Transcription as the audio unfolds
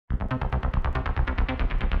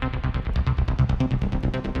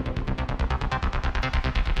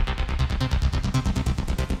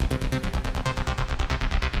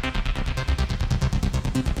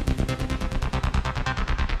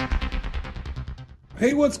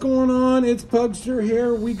Hey, what's going on? It's Pugster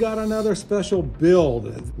here. We got another special build.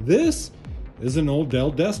 This is an old Dell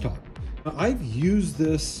desktop. I've used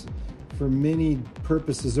this for many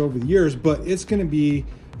purposes over the years, but it's going to be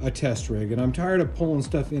a test rig, and I'm tired of pulling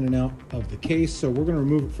stuff in and out of the case, so we're going to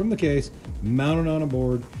remove it from the case, mount it on a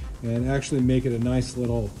board, and actually make it a nice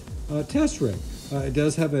little test rig. It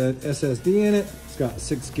does have an SSD in it. It's got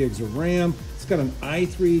 6 gigs of RAM. It's got an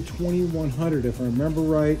i3 2100, if I remember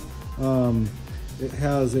right. It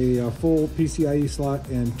has a full PCIe slot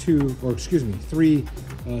and 3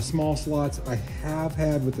 small slots. I have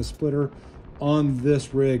had with the splitter on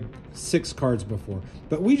this rig 6 cards before,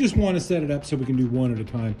 but we just want to set it up so we can do one at a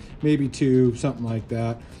time, maybe 2, something like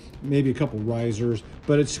that, maybe a couple risers,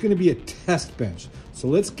 but it's going to be a test bench. So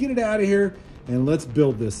let's get it out of here and let's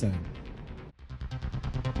build this thing.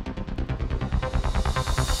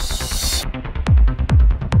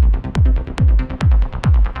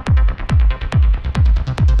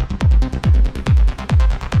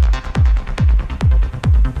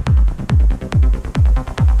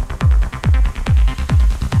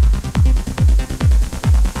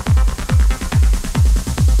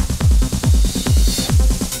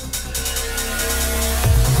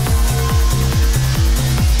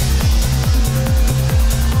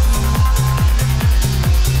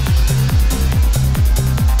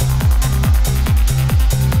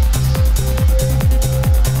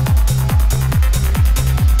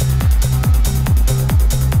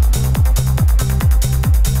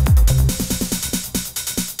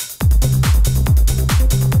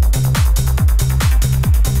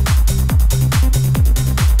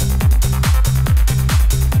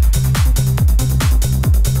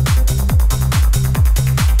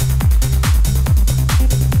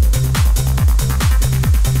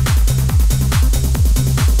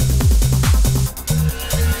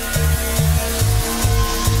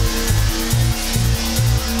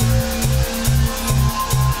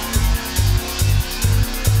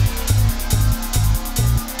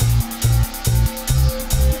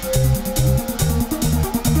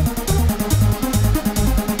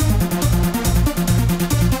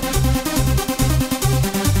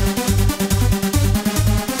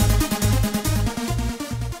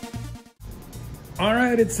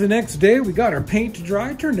 It's the next day. We got our paint to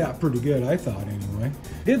dry. It turned out pretty good, I thought, anyway.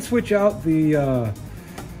 Did switch out the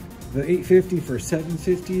 850 for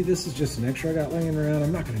 750. This is just an extra I got laying around.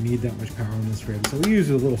 I'm not going to need that much power on this rig, so we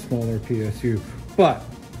use a little smaller PSU. But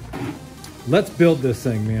let's build this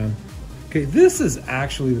thing, man. Okay, this is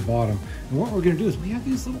actually the bottom. And what we're going to do is we have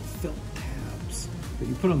these little felt tabs that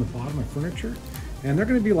you put on the bottom of furniture, and they're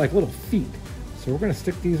going to be like little feet. So we're going to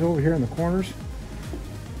stick these over here in the corners.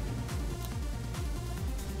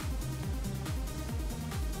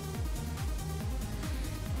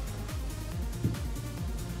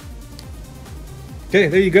 Okay,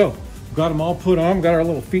 there you go. We've got them all put on. We've got our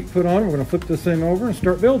little feet put on. We're going to flip this thing over and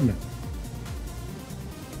start building it.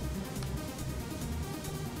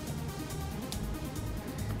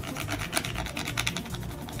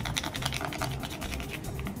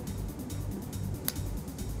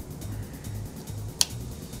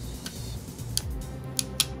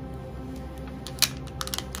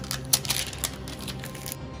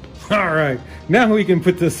 All right, now we can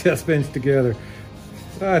put this test bench together.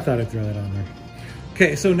 I thought I'd throw that on there.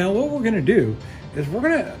 Okay, so now what we're gonna do is we're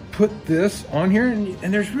gonna put this on here, and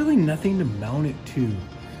there's really nothing to mount it to.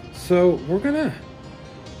 So we're gonna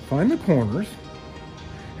find the corners,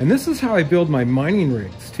 and this is how I build my mining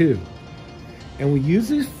rigs too. And we use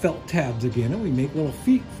these felt tabs again, and we make little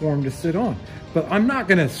feet for them to sit on. But I'm not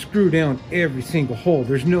gonna screw down every single hole.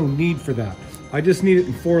 There's no need for that. I just need it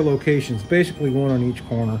in 4 locations, basically one on each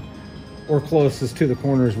corner, or closest to the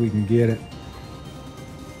corners we can get it.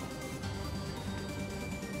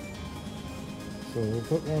 So we'll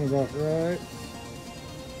put one about right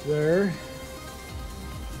there.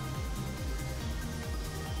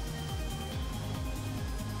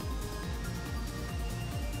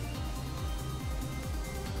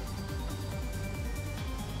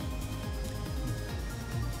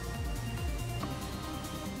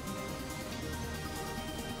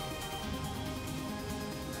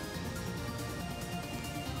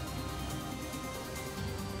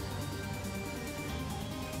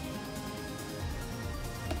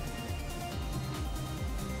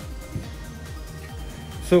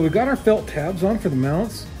 So we got our felt tabs on for the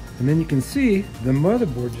mounts, and then you can see the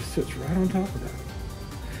motherboard just sits right on top of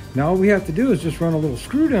that. Now all we have to do is just run a little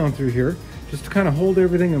screw down through here just to kind of hold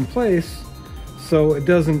everything in place so it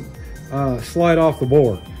doesn't slide off the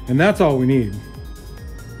board. And that's all we need.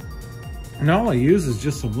 And all I use is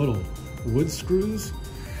just some little wood screws.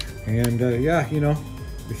 And yeah, you know,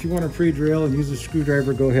 If you want to pre-drill and use a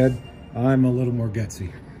screwdriver, go ahead. I'm a little more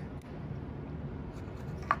gutsy.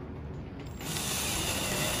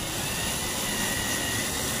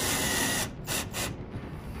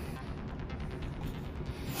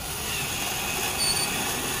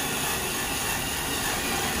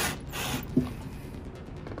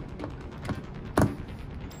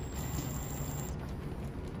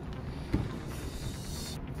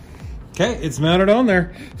 Okay, it's mounted on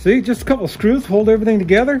there. See, just a couple of screws hold everything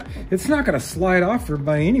together. It's not going to slide off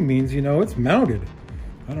by any means, you know, it's mounted.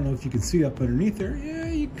 I don't know if you can see up underneath there. Yeah,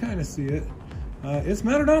 you can kind of see it. It's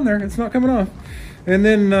mounted on there. It's not coming off. And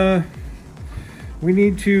then we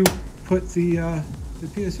need to put the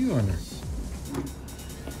PSU on there.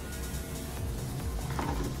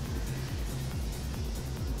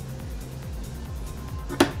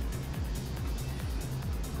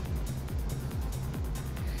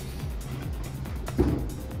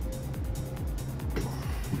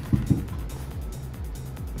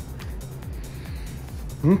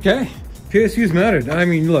 Okay, PSU's mounted. I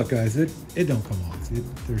mean, look, guys, it don't come off.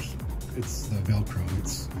 It's the Velcro.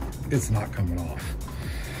 It's not coming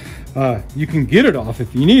off. You can get it off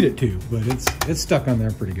if you need it to, but it's stuck on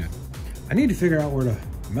there pretty good. I need to figure out where to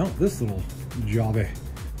mount this little jobby.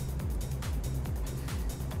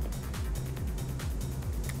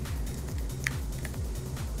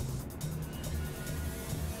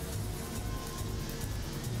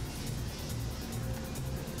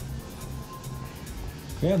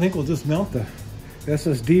 Yeah, I think we'll just mount the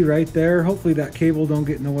SSD right there. Hopefully that cable don't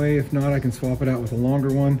get in the way. If not, I can swap it out with a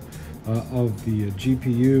longer one of the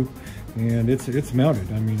GPU, and it's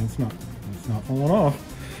mounted. I mean, it's not falling off.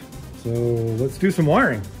 So let's do some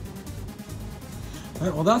wiring. All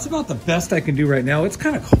right, well, that's about the best I can do right now. It's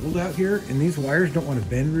kind of cold out here, and these wires don't want to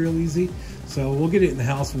bend real easy. So we'll get it in the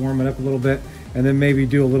house, warm it up a little bit, and then maybe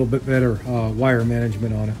do a little bit better wire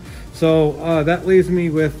management on it. So that leaves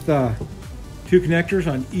me with 2 connectors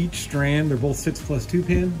on each strand. They're both 6+2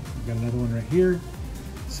 pin. We've got another one right here.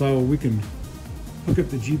 So we can hook up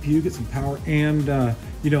the GPU, get some power, and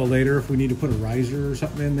you know, later if we need to put a riser or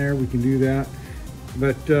something in there, we can do that.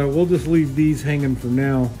 But we'll just leave these hanging for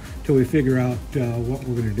now till we figure out what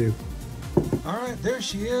we're gonna do. All right, there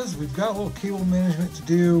she is. We've got a little cable management to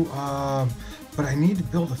do, but I need to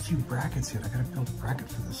build a few brackets yet. I gotta build a bracket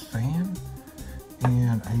for this fan.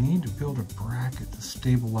 And I need to build a bracket to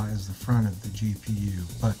stabilize the front of the GPU,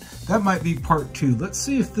 but that might be part 2. Let's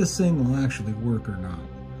see if this thing will actually work or not.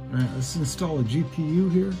 All right, let's install a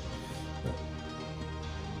GPU here.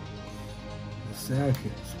 The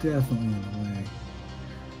socket's definitely in the way.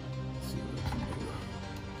 Let's see what we can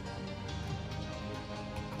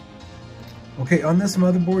do. Okay, on this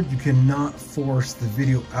motherboard, you cannot force the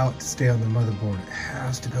video out to stay on the motherboard. It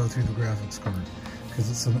has to go through the graphics card, because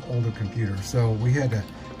it's an older computer. So we had to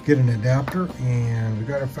get an adapter, and we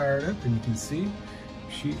got her fired up, and you can see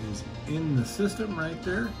she is in the system right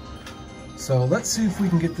there. So let's see if we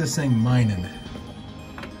can get this thing mining.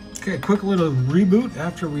 Okay, quick little reboot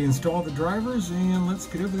after we install the drivers, and let's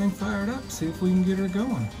get everything fired up, see if we can get her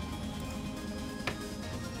going.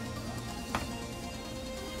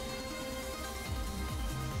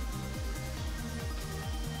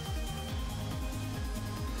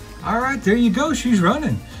 All right, there you go, she's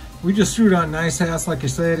running. We just threw it on NiceHash, like I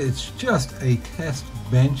said. It's just a test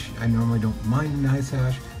bench. I normally don't mind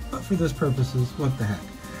NiceHash, but for this purposes, what the heck.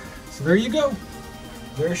 So there you go,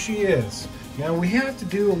 there she is. Now we have to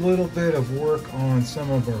do a little bit of work on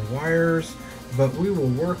some of our wires, but we will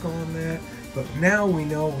work on that. But now we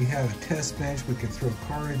know we have a test bench. We can throw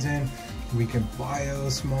cards in, we can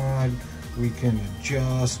BIOS mod, we can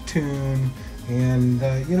adjust, tune, and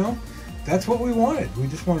you know, that's what we wanted. We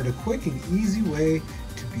just wanted a quick and easy way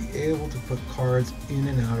to be able to put cards in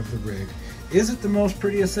and out of the rig. Is it the most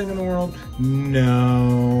prettiest thing in the world?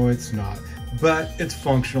 No, it's not. But it's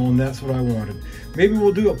functional, and that's what I wanted. Maybe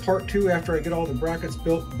we'll do a part 2 after I get all the brackets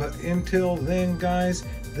built. But until then, guys,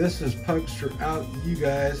 this is Pugster out. You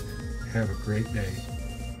guys have a great day.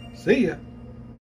 See ya.